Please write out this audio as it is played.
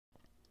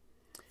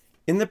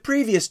In the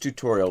previous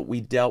tutorial,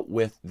 we dealt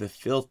with the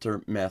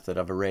filter method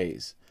of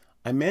arrays.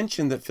 I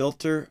mentioned that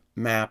filter,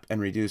 map, and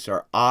reduce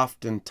are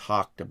often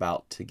talked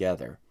about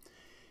together.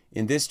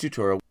 In this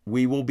tutorial,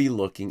 we will be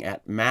looking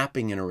at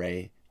mapping an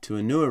array to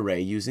a new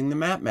array using the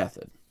map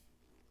method.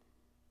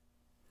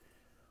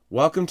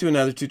 Welcome to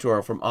another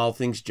tutorial from All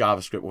Things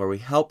JavaScript, where we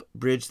help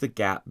bridge the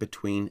gap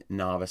between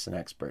novice and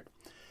expert.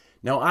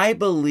 Now, I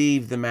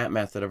believe the map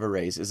method of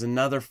arrays is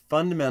another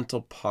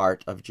fundamental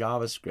part of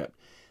JavaScript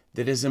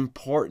that is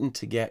important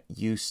to get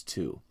used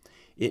to.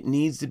 It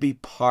needs to be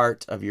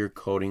part of your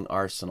coding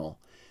arsenal.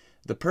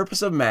 The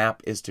purpose of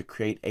map is to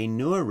create a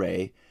new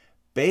array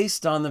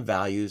based on the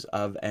values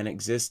of an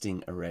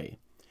existing array.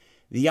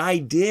 The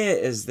idea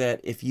is that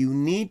if you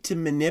need to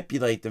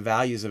manipulate the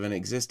values of an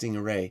existing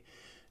array,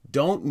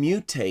 don't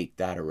mutate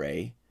that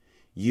array.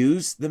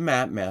 Use the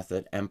map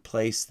method and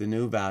place the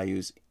new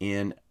values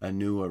in a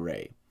new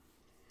array.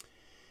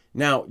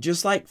 Now,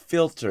 just like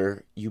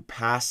filter, you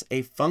pass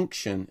a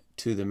function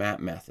to the map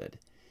method.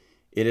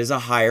 It is a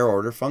higher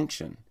order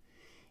function.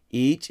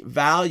 Each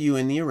value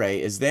in the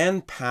array is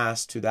then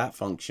passed to that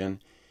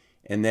function,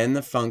 and then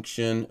the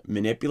function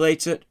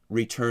manipulates it,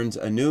 returns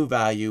a new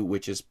value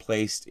which is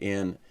placed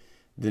in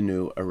the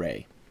new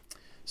array.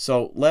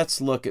 So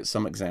let's look at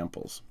some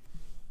examples.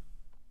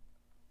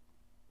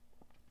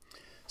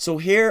 So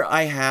here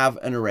I have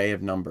an array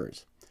of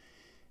numbers.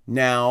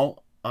 Now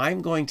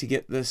I'm going to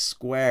get the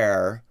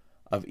square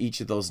of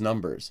each of those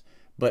numbers.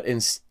 But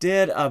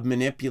instead of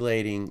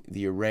manipulating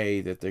the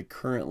array that they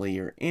currently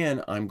are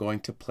in, I'm going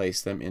to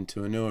place them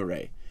into a new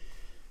array.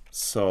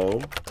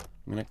 So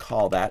I'm going to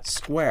call that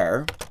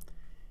square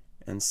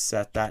and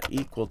set that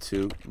equal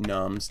to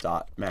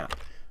nums.map.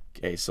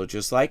 Okay, so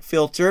just like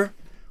filter,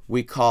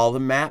 we call the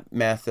map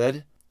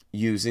method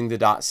using the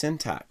dot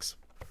syntax.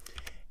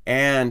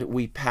 And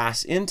we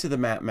pass into the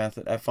map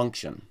method a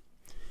function.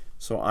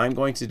 So I'm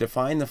going to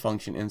define the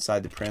function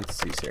inside the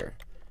parentheses here.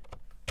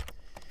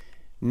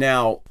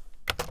 Now,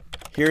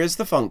 here is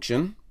the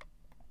function.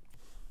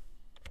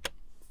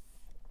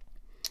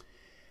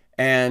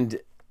 And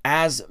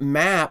as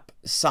map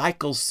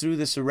cycles through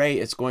this array,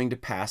 it's going to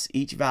pass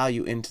each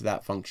value into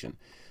that function.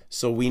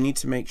 So we need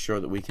to make sure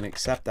that we can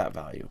accept that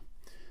value.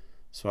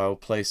 So I will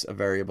place a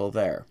variable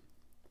there.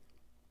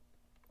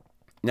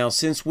 Now,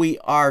 since we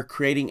are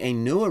creating a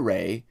new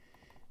array,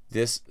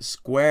 this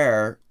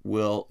square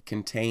will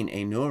contain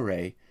a new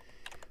array.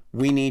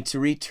 We need to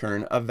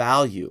return a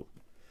value.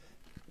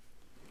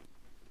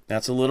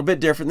 That's a little bit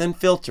different than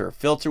filter.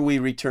 Filter, we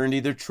returned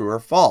either true or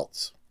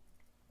false.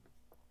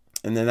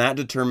 And then that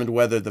determined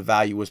whether the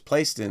value was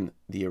placed in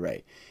the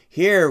array.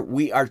 Here,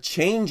 we are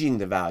changing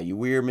the value.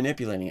 We are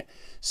manipulating it.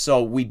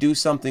 So we do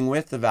something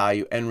with the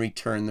value and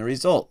return the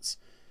results.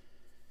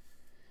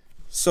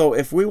 So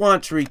if we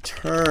want to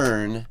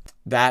return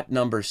that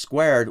number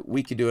squared,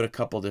 we could do it a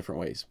couple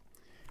different ways.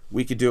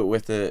 We could do it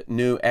with a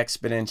new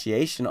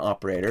exponentiation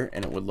operator,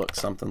 and it would look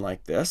something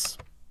like this.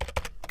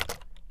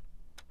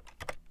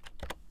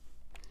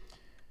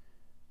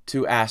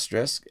 2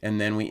 asterisk,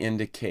 and then we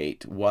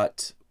indicate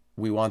what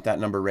we want that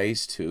number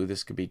raised to.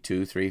 This could be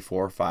 2, 3,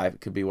 4, 5. It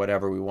could be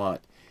whatever we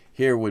want.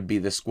 Here would be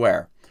the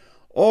square.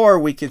 Or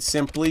we could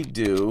simply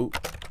do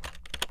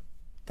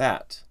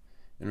that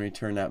and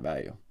return that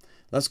value.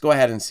 Let's go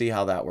ahead and see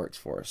how that works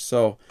for us.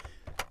 So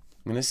I'm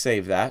going to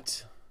save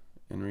that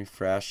and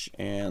refresh,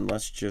 and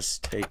let's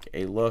just take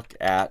a look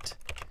at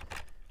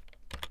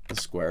the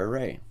square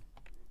array.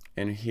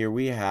 And here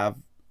we have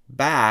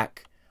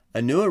back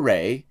a new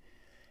array.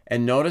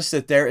 And notice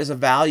that there is a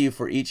value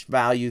for each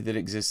value that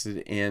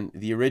existed in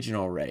the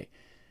original array.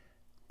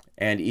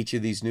 And each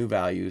of these new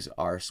values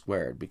are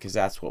squared because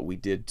that's what we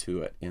did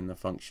to it in the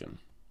function.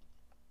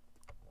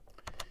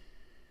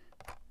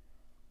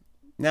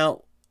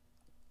 Now,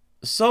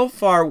 so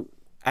far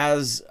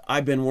as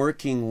I've been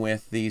working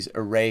with these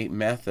array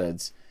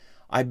methods,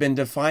 I've been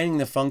defining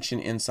the function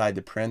inside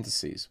the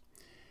parentheses.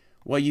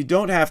 Well, you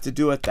don't have to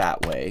do it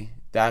that way.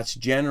 That's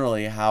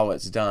generally how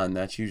it's done.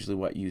 That's usually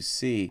what you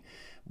see.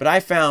 But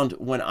I found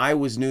when I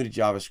was new to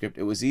JavaScript,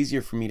 it was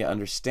easier for me to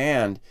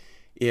understand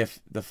if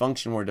the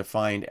function were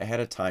defined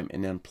ahead of time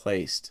and then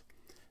placed,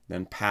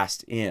 then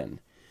passed in.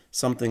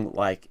 Something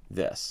like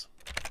this.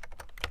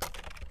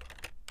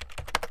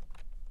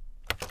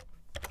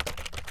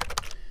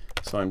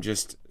 So I'm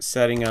just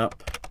setting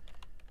up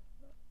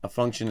a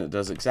function that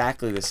does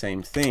exactly the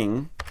same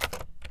thing,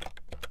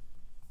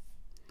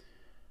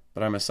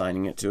 but I'm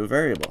assigning it to a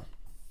variable,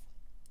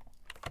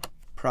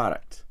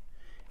 product.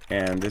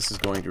 And this is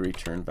going to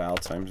return val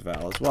times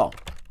val as well.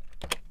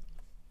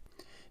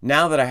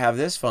 Now that I have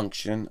this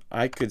function,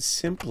 I could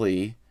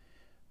simply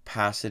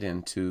pass it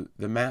into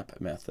the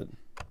map method,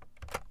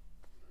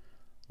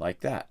 like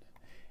that.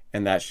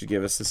 And that should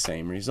give us the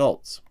same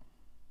results.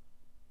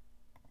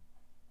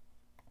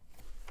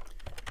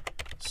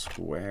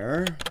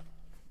 Square,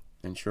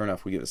 and sure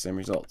enough, we get the same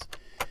results.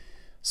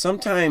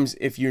 Sometimes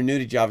if you're new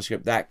to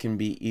JavaScript, that can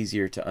be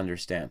easier to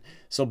understand.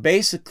 So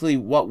basically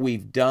what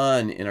we've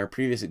done in our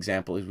previous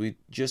example is we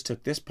just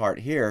took this part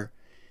here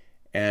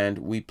and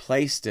we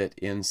placed it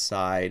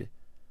inside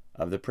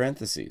of the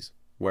parentheses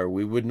where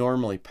we would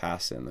normally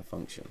pass in the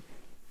function.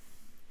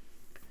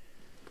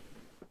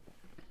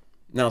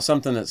 Now,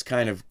 something that's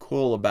kind of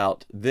cool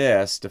about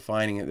this,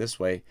 defining it this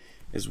way,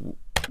 is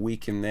we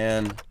can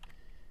then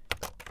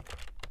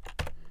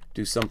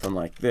do something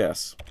like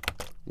this,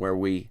 where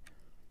we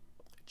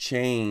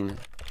chain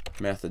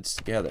methods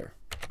together.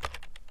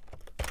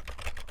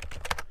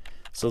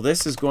 So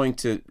this is going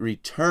to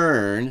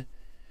return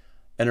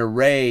an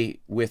array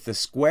with the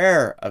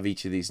square of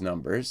each of these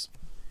numbers.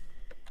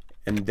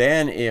 And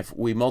then if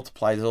we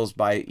multiply those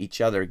by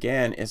each other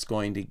again, it's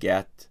going to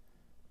get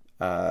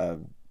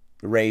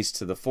raised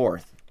to the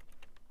fourth.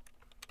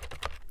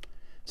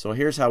 So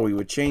here's how we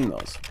would chain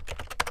those.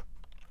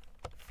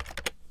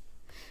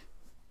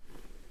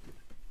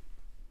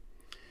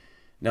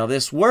 Now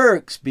this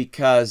works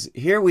because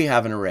here we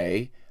have an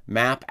array,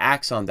 map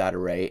acts on that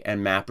array,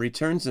 and map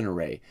returns an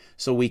array.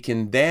 So we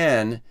can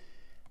then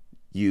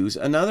use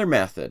another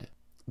method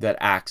that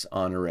acts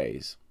on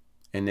arrays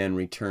and then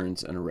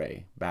returns an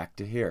array back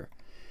to here.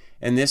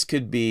 And this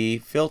could be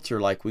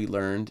filter, like we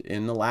learned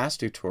in the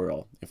last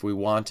tutorial, if we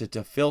wanted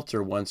to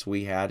filter once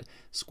we had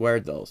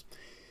squared those.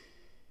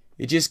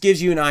 It just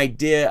gives you an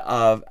idea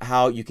of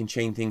how you can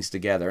chain things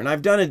together. And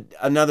I've done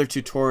another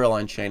tutorial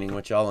on chaining,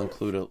 which I'll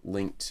include a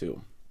link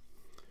to.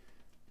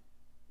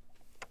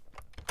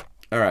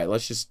 All right,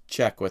 let's just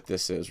check what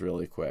this is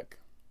really quick.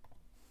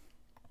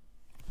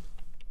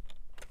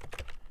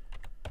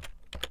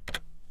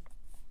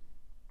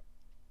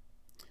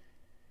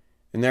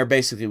 And there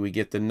basically we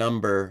get the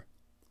number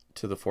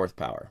to the fourth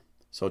power.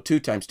 So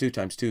 2 times 2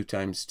 times 2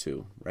 times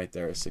 2, right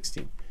there is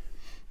 16.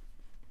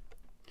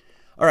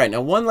 All right, now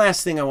one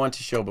last thing I want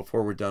to show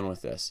before we're done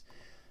with this.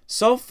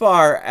 So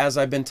far, as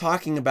I've been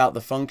talking about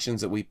the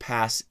functions that we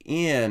pass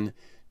in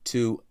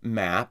to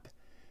map,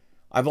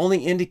 I've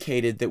only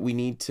indicated that we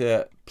need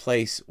to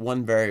place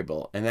one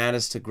variable, and that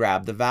is to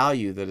grab the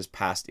value that is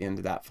passed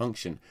into that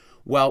function.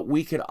 Well,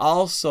 we could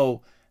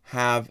also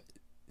have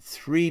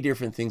 3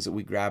 different things that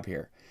we grab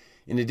here.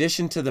 In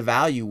addition to the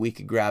value, we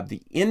could grab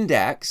the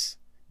index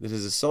that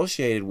is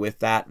associated with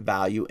that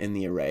value in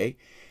the array,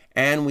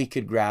 and we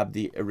could grab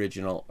the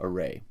original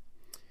array.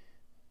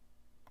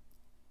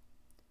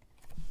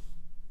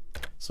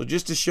 So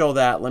just to show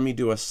that, let me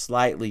do a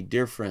slightly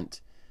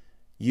different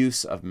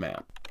use of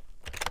map.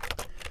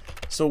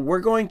 So we're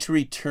going to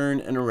return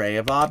an array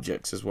of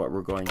objects is what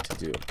we're going to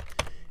do.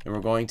 And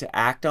we're going to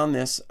act on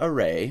this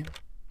array.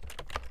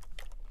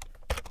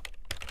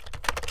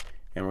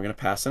 And we're going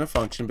to pass in a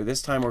function, but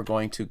this time we're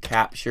going to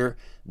capture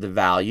the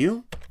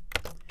value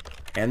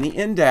and the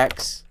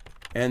index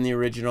and the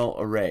original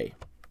array.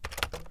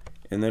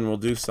 And then we'll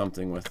do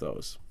something with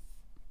those.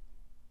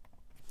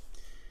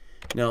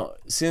 Now,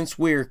 since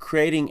we're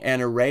creating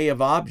an array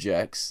of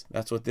objects,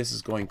 that's what this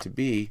is going to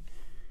be,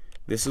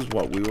 this is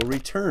what we will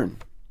return.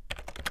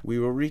 We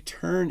will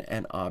return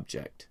an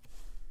object.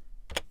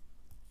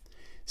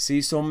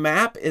 See, so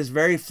map is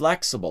very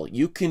flexible.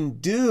 You can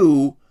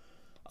do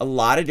a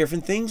lot of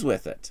different things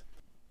with it.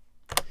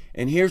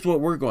 And here's what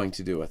we're going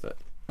to do with it.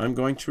 I'm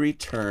going to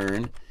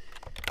return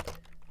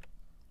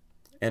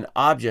an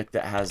object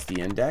that has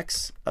the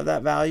index of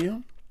that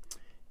value.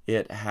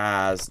 It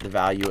has the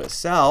value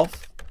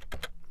itself.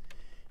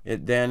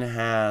 It then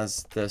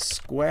has the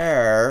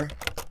square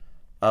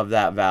of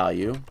that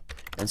value.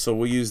 And so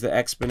we'll use the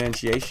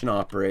exponentiation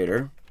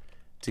operator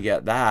to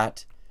get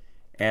that,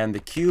 and the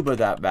cube of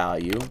that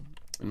value,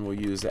 and we'll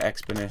use the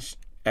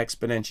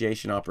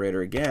exponentiation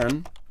operator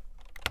again.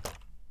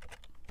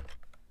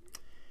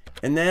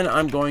 And then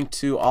I'm going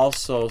to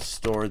also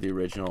store the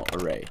original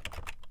array,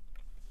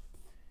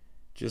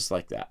 just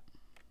like that.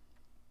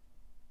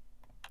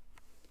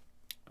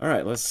 All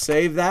right, let's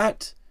save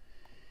that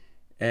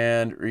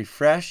and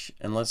refresh,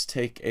 and let's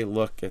take a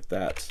look at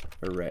that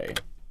array.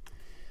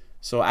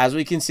 So as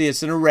we can see,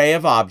 it's an array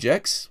of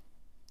objects.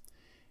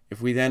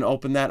 If we then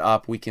open that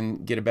up, we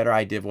can get a better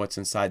idea of what's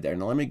inside there.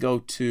 Now let me go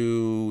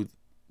to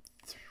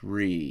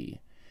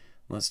 3.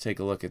 Let's take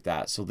a look at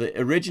that. So the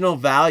original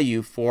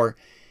value for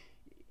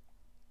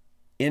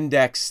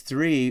index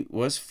 3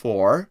 was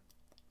 4.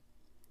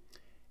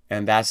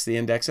 And that's the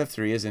index of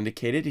 3 as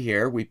indicated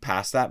here. We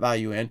pass that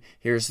value in.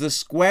 Here's the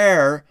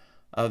square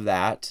of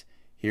that.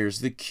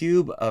 Here's the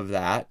cube of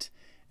that.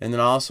 And then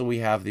also we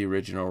have the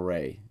original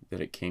array that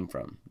it came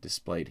from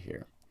displayed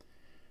here.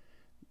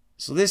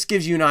 So this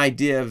gives you an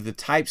idea of the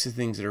types of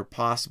things that are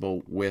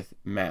possible with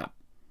map.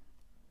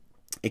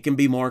 It can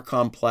be more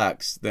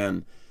complex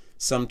than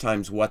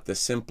sometimes what the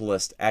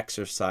simplest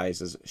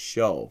exercises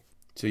show.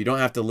 So you don't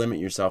have to limit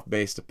yourself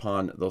based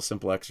upon those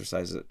simple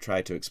exercises that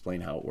try to explain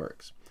how it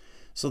works.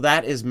 So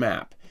that is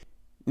map.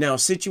 Now,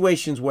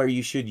 situations where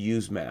you should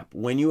use map.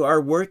 When you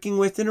are working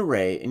with an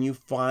array and you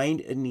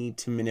find a need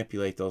to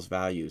manipulate those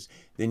values,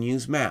 then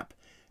use map.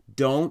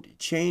 Don't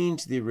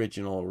change the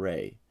original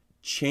array.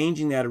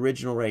 Changing that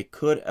original array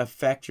could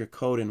affect your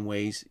code in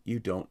ways you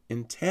don't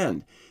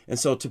intend. And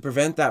so to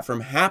prevent that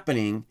from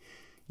happening,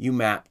 you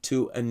map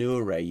to a new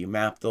array. You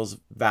map those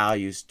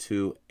values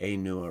to a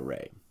new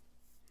array.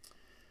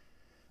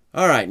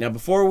 All right, now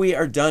before we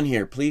are done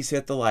here, please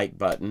hit the like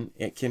button.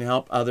 It can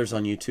help others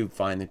on YouTube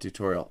find the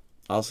tutorial.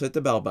 Also hit the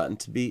bell button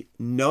to be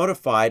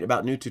notified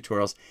about new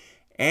tutorials.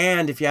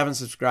 And if you haven't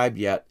subscribed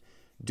yet,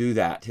 do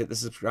that. Hit the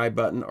subscribe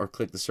button or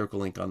click the circle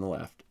link on the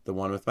left, the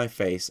one with my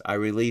face. I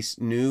release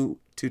new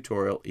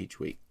tutorial each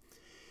week.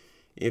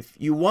 If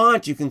you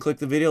want, you can click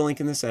the video link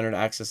in the center to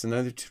access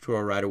another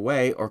tutorial right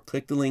away, or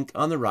click the link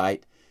on the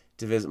right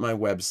to visit my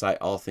website,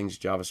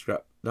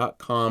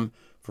 allthingsjavascript.com,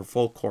 for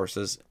full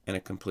courses and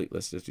a complete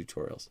list of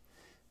tutorials.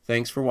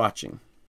 Thanks for watching.